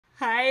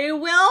Hey,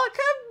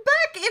 welcome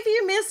back! If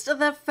you missed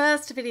the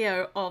first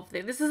video of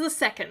this is the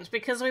second,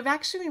 because we've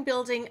actually been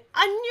building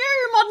a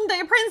new modern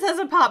day princess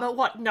apartment.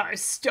 What? No,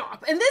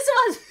 stop. And this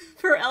one's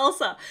for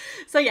Elsa.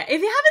 So yeah,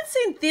 if you haven't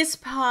seen this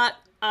part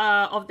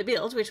of the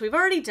build, which we've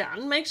already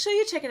done, make sure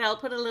you check it out. I'll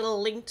put a little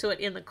link to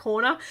it in the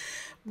corner.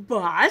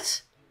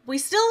 But we're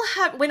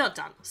not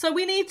done. So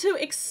we need to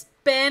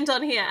expand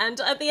on here.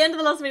 And at the end of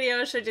the last video,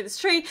 I showed you this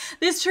tree.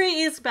 This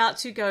tree is about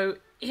to go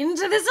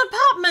into this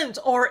apartment,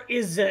 or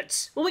is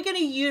it? Well, we're going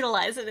to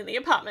utilize it in the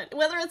apartment.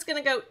 Whether it's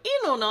going to go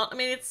in or not, I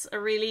mean, it's a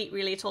really,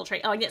 really tall tree.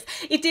 Oh, and yes,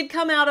 it did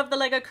come out of the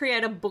Lego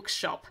Creator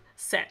Bookshop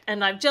set,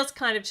 and I've just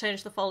kind of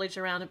changed the foliage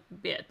around a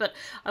bit, but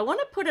I want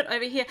to put it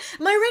over here.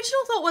 My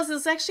original thought was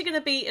it's actually going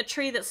to be a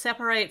tree that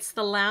separates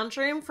the lounge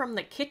room from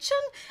the kitchen,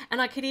 and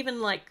I could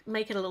even like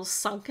make it a little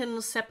sunken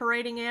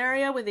separating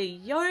area with a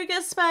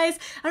yoga space.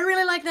 I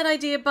really like that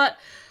idea, but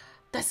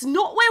that's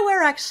not where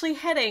we're actually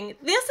heading.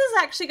 This is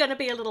actually going to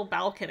be a little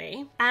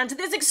balcony, and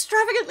this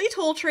extravagantly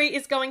tall tree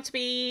is going to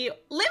be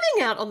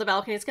living out on the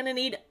balcony. It's going to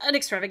need an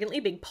extravagantly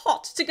big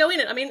pot to go in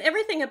it. I mean,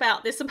 everything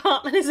about this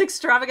apartment is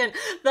extravagant.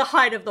 The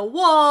height of the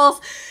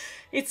walls.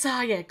 It's,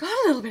 yeah, got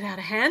a little bit out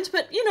of hand,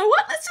 but you know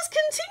what? Let's just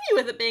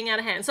continue with it being out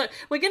of hand. So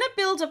we're going to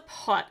build a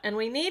pot, and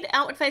we need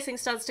outward-facing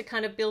studs to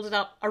kind of build it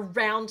up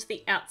around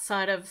the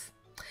outside of...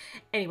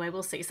 Anyway,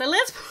 we'll see. So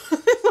let's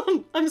put this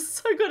on. I'm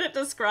so good at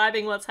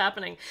describing what's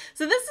happening.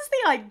 So this is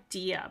the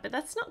idea, but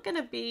that's not going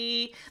to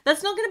be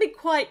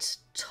quite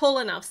tall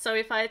enough. So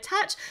if I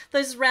attach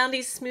those roundy,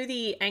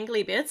 smoothy,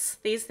 angly bits,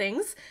 these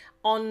things,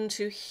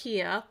 onto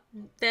here,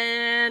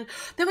 then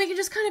we can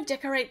just kind of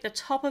decorate the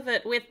top of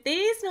it with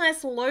these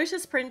nice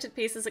lotus printed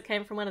pieces that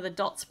came from one of the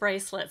Dots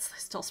bracelets.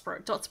 Those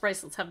Dots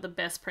bracelets have the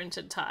best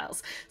printed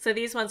tiles. So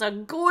these ones are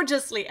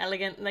gorgeously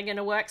elegant and they're going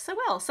to work so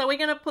well. So we're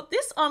going to put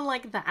this on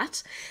like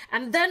that,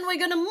 and then we're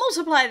going to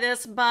multiply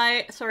this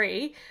by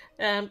 3,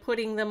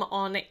 putting them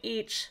on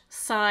each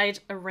side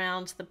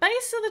around the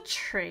base of the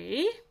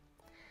tree.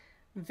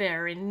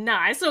 Very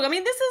nice. Look, I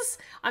mean,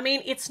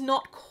 it's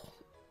not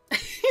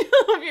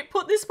if you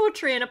put this poor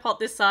tree in a pot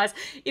this size,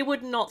 it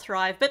would not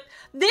thrive. But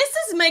this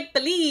is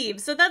make-believe,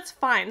 so that's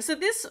fine. So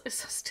this is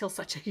still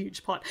such a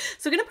huge pot.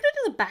 So we're going to put it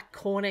in the back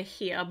corner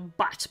here.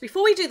 But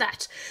before we do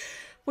that,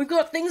 we've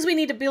got things we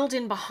need to build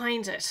in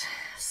behind it.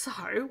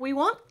 So we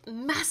want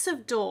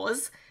massive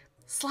doors,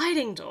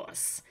 sliding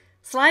doors.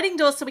 Sliding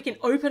doors so we can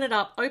open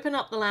up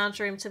the lounge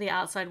room to the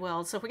outside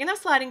world. So if we're going to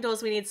have sliding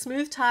doors, we need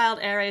smooth tiled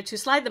area to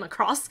slide them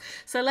across.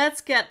 So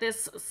let's get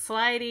this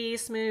slidey,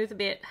 smooth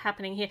bit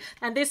happening here.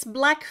 And this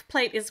black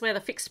plate is where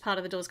the fixed part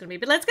of the door is going to be.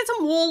 But let's get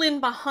some wall in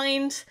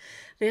behind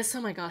this.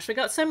 Oh my gosh, we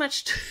got so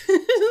much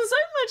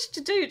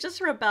to do just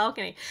for a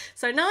balcony.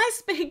 So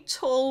nice, big,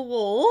 tall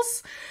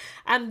walls.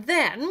 And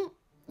then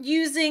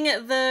using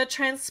the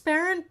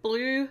transparent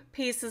blue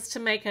pieces to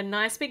make a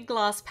nice big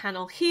glass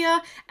panel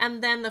here,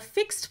 and then the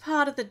fixed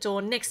part of the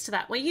door next to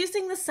that. We're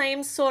using the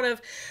same sort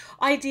of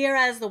idea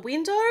as the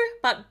window,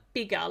 but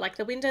bigger, like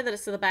the window that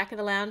is to the back of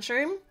the lounge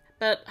room.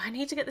 But I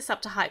need to get this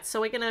up to height,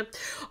 so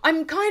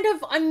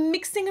I'm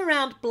mixing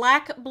around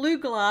black, blue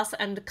glass,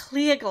 and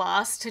clear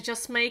glass to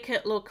just make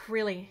it look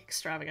really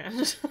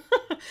extravagant.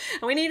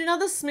 And we need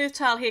another smooth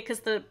tile here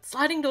because the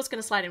sliding door is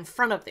going to slide in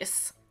front of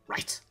this.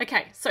 Right,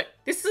 okay, so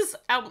this is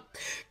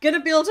gonna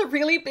build a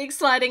really big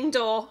sliding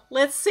door.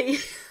 Let's see.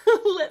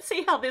 Let's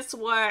see how this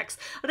works.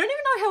 I don't even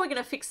know how we're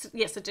gonna fix it.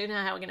 Yes, I do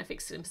know how we're gonna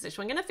fix it in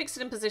position. We're gonna fix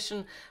it in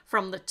position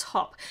from the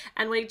top,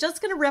 and we're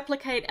just gonna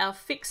replicate our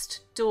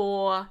fixed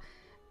door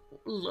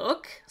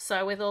look.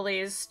 So with all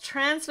these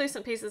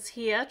translucent pieces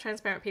here,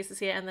 transparent pieces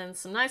here, and then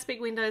some nice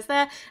big windows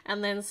there,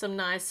 and then some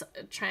nice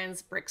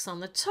trans bricks on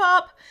the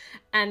top.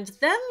 And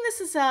then this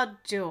is our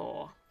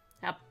door.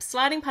 Our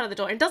sliding part of the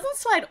door. It doesn't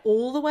slide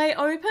all the way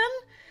open,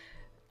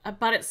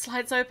 but it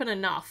slides open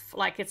enough.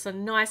 Like it's a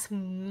nice,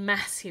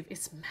 massive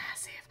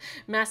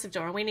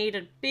door. And we need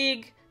a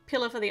big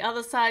pillar for the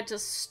other side to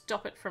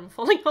stop it from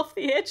falling off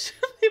the edge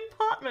of the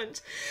apartment.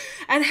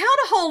 And how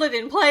to hold it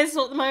in place.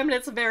 Well, at the moment,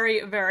 it's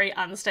very, very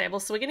unstable.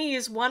 So we're going to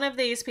use one of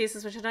these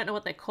pieces, which I don't know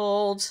what they're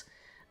called.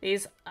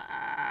 These,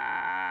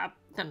 I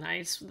don't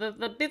know,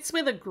 the bits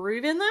with a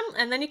groove in them,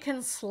 and then you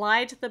can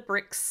slide the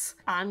bricks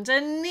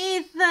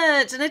underneath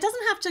it. And it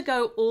doesn't have to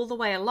go all the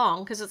way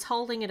along because it's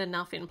holding it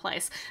enough in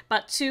place.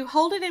 But to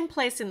hold it in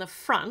place in the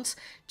front,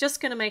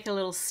 just going to make a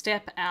little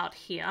step out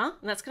here.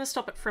 And that's going to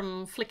stop it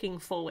from flicking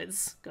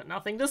forwards. Got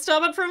nothing to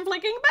stop it from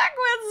flicking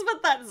backwards,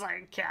 but that's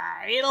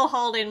okay. It'll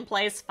hold in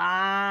place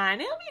fine.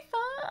 It'll be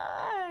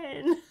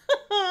fine.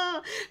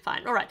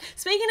 Fine. All right.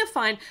 Speaking of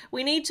fine,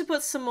 we need to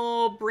put some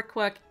more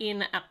brickwork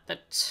in at the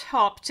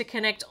top to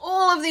connect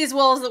all of these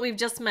walls that we've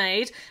just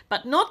made,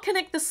 but not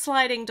connect the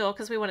sliding door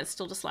because we want it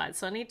still to slide.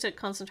 So I need to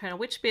concentrate on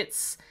which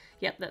bits.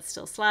 Yep, that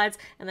still slides.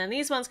 And then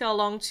these ones go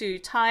along to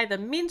tie the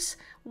mint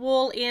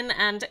wall in,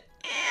 and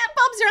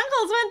Bob's your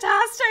uncle's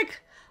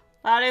fantastic.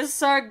 That is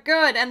so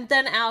good. And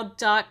then our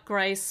dark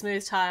grey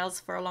smooth tiles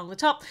for along the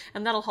top,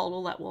 and that'll hold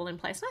all that wall in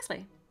place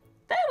nicely.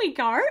 There we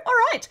go. All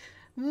right.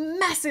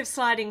 Massive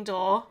sliding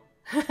door.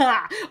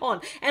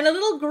 on. And a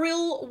little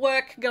grill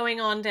work going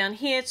on down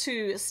here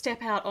to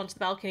step out onto the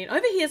balcony. And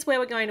over here is where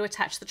we're going to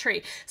attach the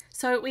tree.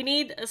 So we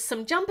need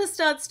some jumper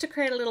studs to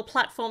create a little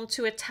platform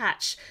to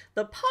attach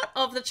the pot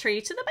of the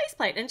tree to the base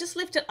plate and just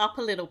lift it up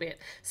a little bit.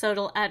 So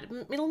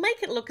it'll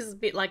make it look a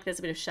bit like there's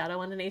a bit of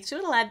shadow underneath too.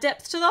 It'll add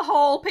depth to the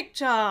whole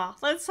picture.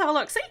 Let's have a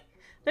look. See?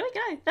 There we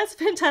go. That's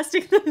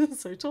fantastic.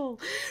 So tall.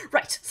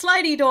 Right,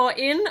 slidey door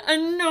in,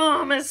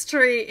 enormous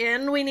tree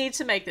in. We need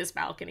to make this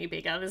balcony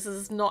bigger. This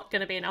is not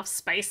going to be enough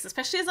space,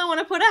 especially as I want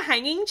to put a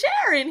hanging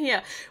chair in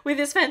here with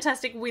this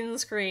fantastic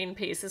windscreen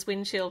piece, this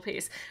windshield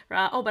piece.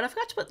 Oh, but I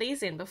forgot to put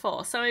these in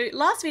before. So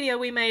last video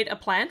we made a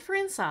plant for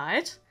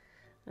inside.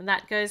 And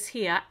that goes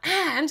here.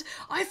 And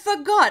I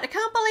forgot. I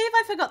can't believe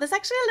I forgot. There's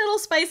actually a little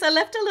space. I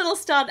left a little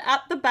stud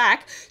at the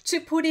back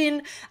to put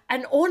in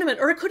an ornament,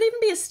 or it could even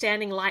be a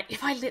standing light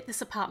if I lit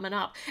this apartment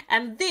up.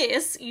 And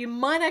this, you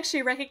might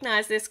actually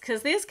recognize this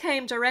because this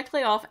came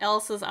directly off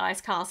Elsa's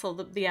Ice Castle,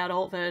 the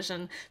adult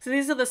version. So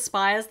these are the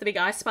spires, the big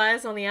ice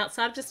spires on the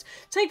outside. I've just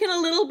taken a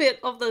little bit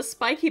of the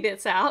spiky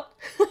bits out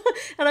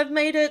and I've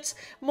made it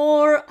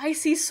more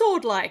icy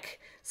sword-like.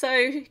 So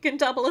you can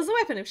double as a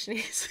weapon if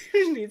she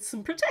needs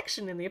some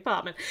protection in the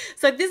apartment.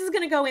 So this is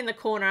going to go in the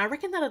corner. I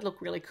reckon that'd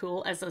look really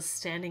cool as a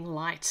standing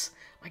light.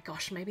 My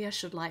gosh, maybe I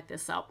should light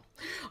this up.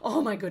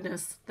 Oh my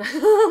goodness,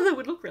 that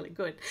would look really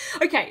good.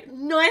 Okay,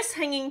 nice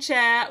hanging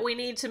chair. We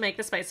need to make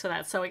the space for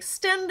that. So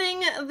extending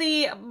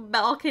the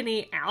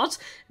balcony out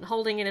and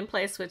holding it in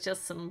place with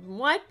just some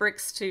white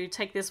bricks to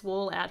take this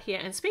wall out here.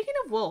 And speaking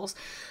of walls,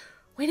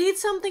 we need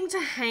something to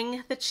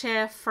hang the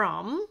chair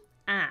from.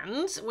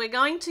 And we're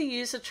going to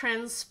use a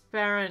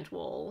transparent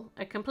wall,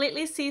 a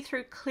completely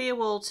see-through clear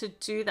wall to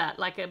do that,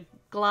 like a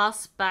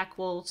glass back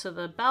wall to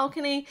the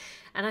balcony.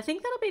 And I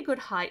think that'll be a good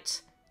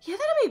height. Yeah,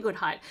 that'll be a good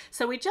height.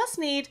 So we just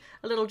need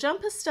a little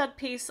jumper stud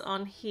piece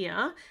on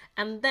here.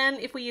 And then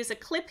if we use a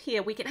clip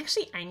here, we can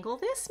actually angle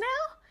this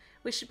now.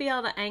 We should be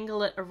able to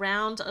angle it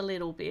around a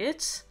little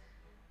bit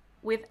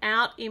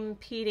without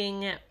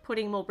impeding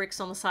putting more bricks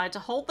on the side to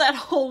hold that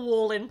whole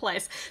wall in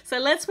place. So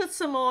let's put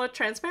some more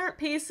transparent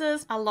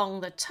pieces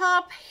along the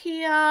top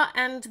here,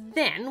 and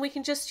then we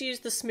can just use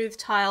the smooth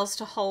tiles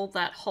to hold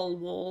that whole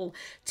wall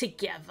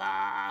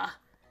together.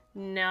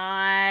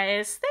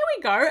 Nice. There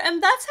we go.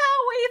 And that's how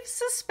we've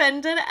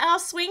suspended our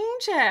swing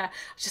chair.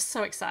 I'm just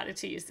so excited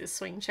to use this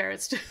swing chair.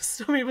 It's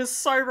just, I mean, it was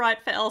so right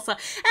for Elsa.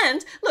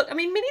 And look, I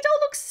mean, Mini Doll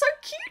looks so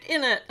cute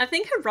in it. I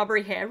think her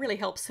rubbery hair really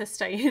helps her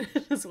stay in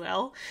it as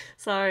well.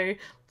 So,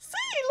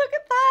 see, look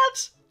at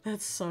that.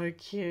 That's so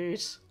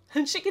cute.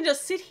 And she can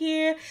just sit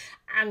here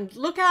and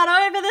look out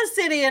over the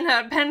city in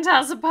her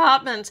penthouse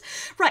apartment.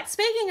 Right,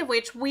 speaking of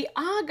which, we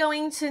are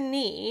going to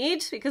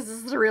need, because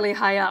this is really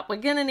high up, we're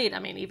going to need, I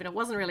mean, even if it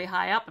wasn't really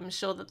high up, I'm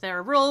sure that there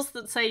are rules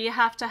that say you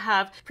have to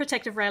have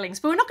protective railings.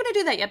 But we're not going to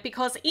do that yet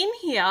because in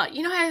here,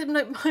 you know,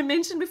 I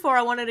mentioned before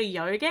I wanted a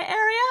yoga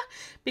area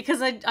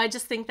because I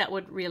just think that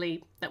would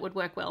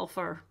work well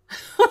for,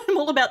 I'm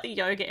all about the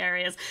yoga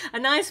areas. A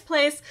nice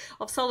place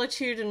of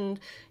solitude and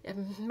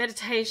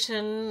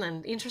meditation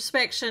and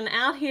introspection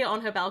out here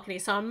on her balcony.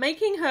 So I'm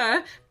building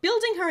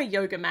her a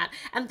yoga mat,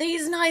 and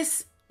these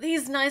nice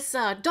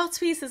dots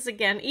pieces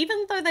again,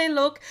 even though they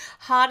look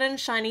hard and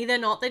shiny, they're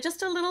not. They're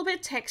just a little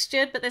bit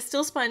textured, but they're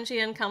still spongy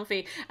and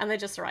comfy, and they're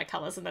just the right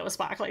colors and they were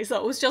sparkly. So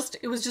it was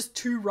just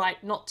too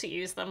right not to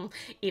use them,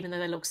 even though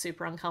they look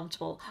super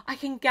uncomfortable. I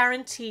can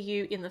guarantee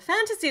you in the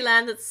fantasy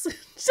land that's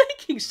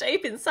taking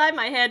shape inside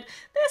my head,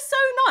 they're so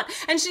not.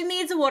 And she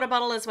needs a water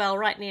bottle as well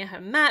right near her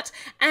mat,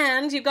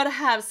 and you've got to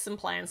have some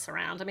plants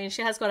around. I mean,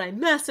 she has got a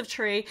massive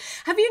tree.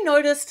 Have you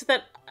noticed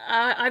that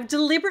I've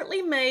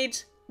deliberately made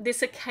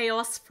this a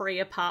chaos-free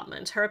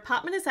apartment? Her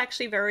apartment is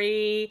actually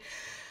very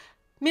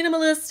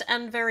minimalist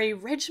and very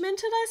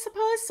regimented, I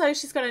suppose. So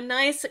she's got a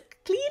nice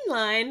clean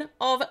line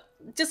of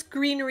just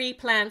greenery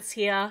plants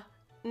here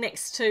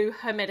next to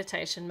her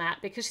meditation mat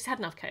because she's had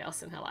enough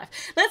chaos in her life.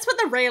 Let's put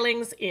the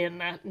railings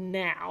in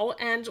now,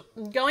 and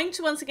going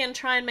to once again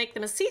try and make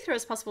them as see-through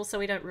as possible so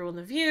we don't ruin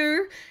the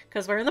view,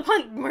 because we're in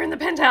the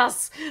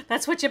penthouse.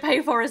 That's what you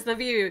pay for, is the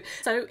view.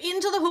 So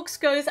into the hooks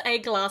goes a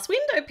glass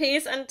window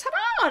piece, and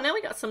ta-da! Now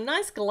we got some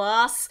nice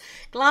glass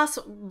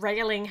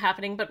railing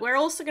happening, but we're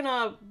also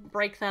gonna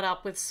break that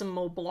up with some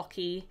more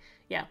blocky.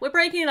 Yeah, we're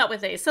breaking it up with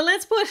these. So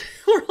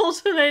we're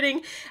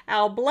alternating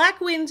our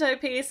black window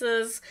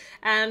pieces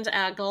and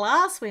our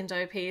glass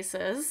window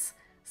pieces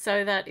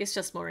so that it's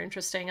just more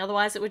interesting.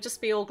 Otherwise it would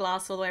just be all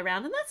glass all the way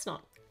around, and that's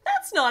not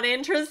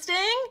interesting.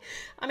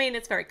 I mean,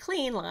 it's very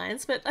clean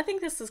lines, but I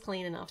think this is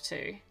clean enough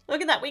too.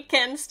 Look at that, we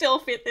can still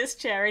fit this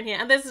chair in here.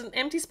 And there's an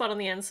empty spot on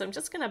the end, so I'm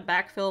just gonna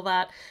backfill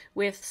that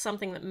with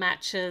something that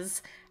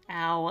matches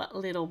our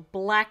little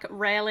black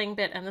railing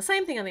bit, and the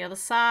same thing on the other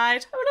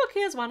side. Oh look,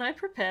 here's one I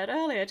prepared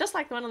earlier, just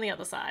like the one on the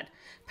other side.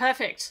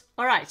 Perfect.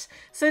 All right,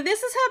 so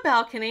this is her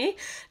balcony.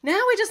 Now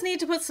we just need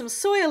to put some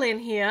soil in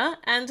here,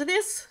 and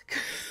this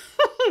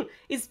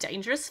is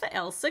dangerous for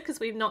Elsa because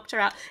we've knocked her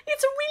out.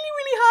 It's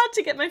really hard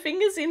to get my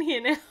fingers in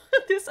here now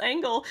at this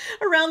angle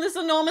around this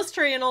enormous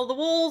tree and all the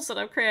walls that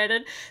I've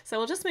created. So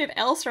we'll just move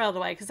Elsa out of the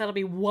way because that'll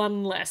be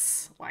one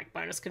less like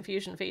bonus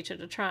confusion feature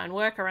to try and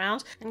work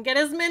around and get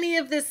as many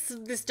of this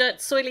dirt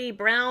soily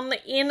brown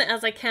in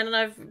as I can. And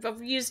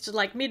I've used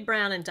like mid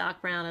brown and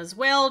dark brown as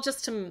well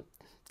just to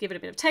give it a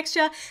bit of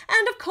texture.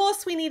 And of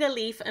course we need a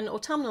leaf, an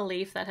autumnal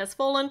leaf that has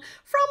fallen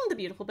from the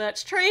beautiful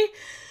birch tree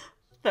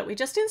that we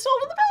just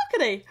installed on the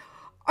balcony.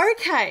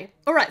 Okay,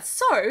 all right,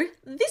 so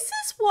this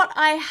is what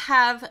I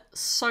have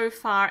so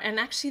far, and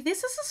actually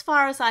this is as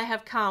far as I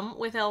have come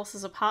with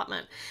Elsa's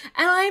apartment.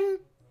 And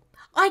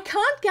I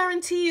can't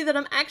guarantee you that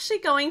I'm actually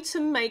going to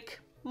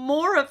make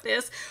more of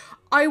this.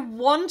 I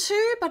want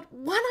to, but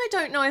one, I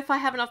don't know if I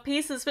have enough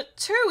pieces, but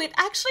two, it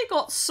actually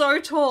got so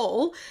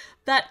tall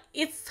that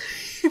it's,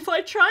 if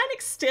I try and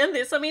extend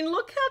this, I mean,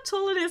 look how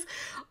tall it is.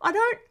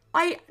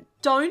 I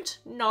don't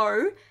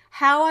know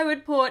how I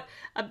would put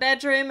a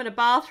bedroom and a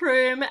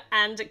bathroom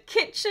and a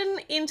kitchen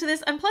into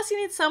this. And plus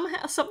you need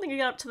something to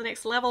get up to the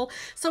next level.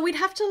 So we'd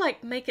have to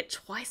like make it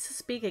twice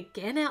as big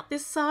again out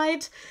this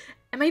side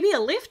and maybe a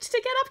lift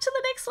to get up to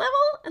the next level.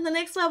 And the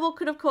next level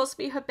could of course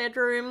be her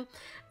bedroom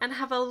and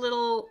have a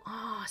little,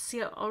 oh,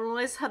 see, I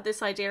always had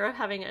this idea of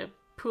having a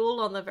pool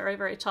on the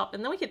very top,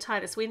 and then we could tie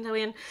this window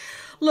in.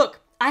 Look,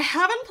 I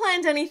haven't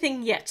planned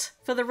anything yet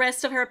for the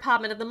rest of her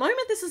apartment. At the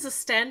moment, this is a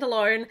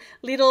standalone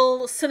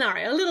little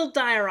scenario, a little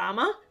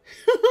diorama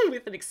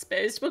with an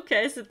exposed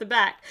bookcase at the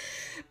back.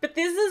 But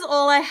this is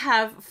all I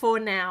have for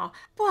now.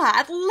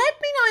 But let me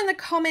know in the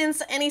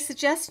comments any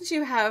suggestions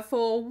you have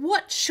for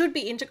what should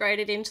be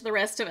integrated into the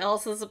rest of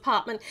Elsa's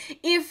apartment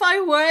if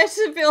I were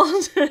to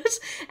build it.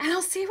 And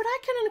I'll see what I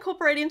can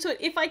incorporate into it.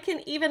 If I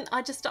can even,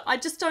 I just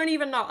don't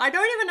even know. I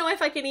don't even know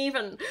if I can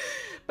even,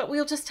 but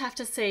we'll just have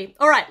to see.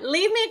 All right,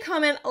 leave me a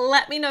comment.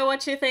 Let me know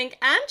what you think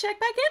and check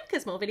back in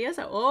because more videos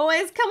are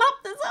always come up.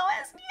 There's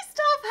always new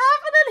stuff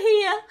happening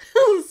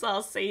here. So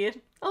I'll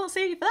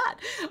see you for that.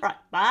 All right,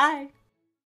 bye.